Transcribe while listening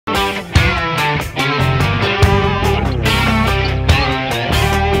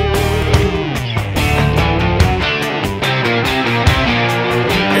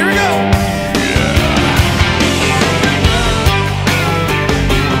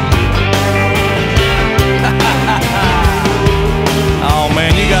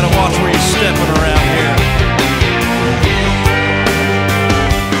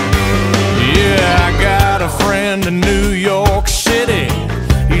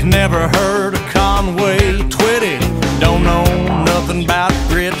Never heard of Conway Twitty, don't know nothing about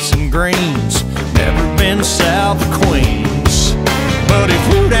grits and greens. Never been south of Queens, but he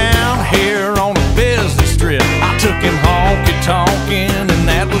flew down here on a business trip. I took him honky-tonkin' and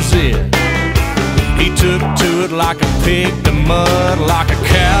that was it. He took to it like a pig to mud, like a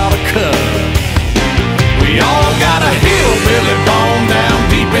cow to cud. We all got a hillbilly bone down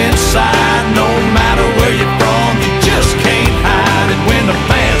deep inside. No matter where you're from, you just can't hide it. When the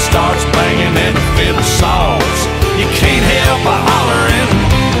band starts banging and the fiddle saws, you can't help but hollering.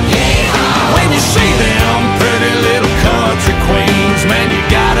 When you see them pretty little country queens, man, you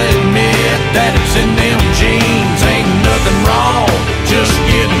gotta admit that it's in them jeans. Ain't nothing wrong, just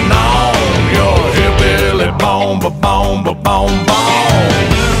getting on your hillbilly bone, ba-bone, ba-bone, bone.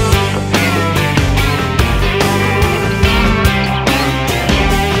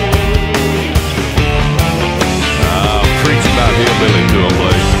 Hillbilly to a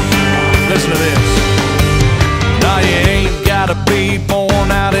place. Listen to this. Now you ain't gotta be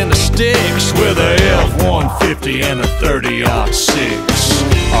born out in the sticks with a F-150 and a 30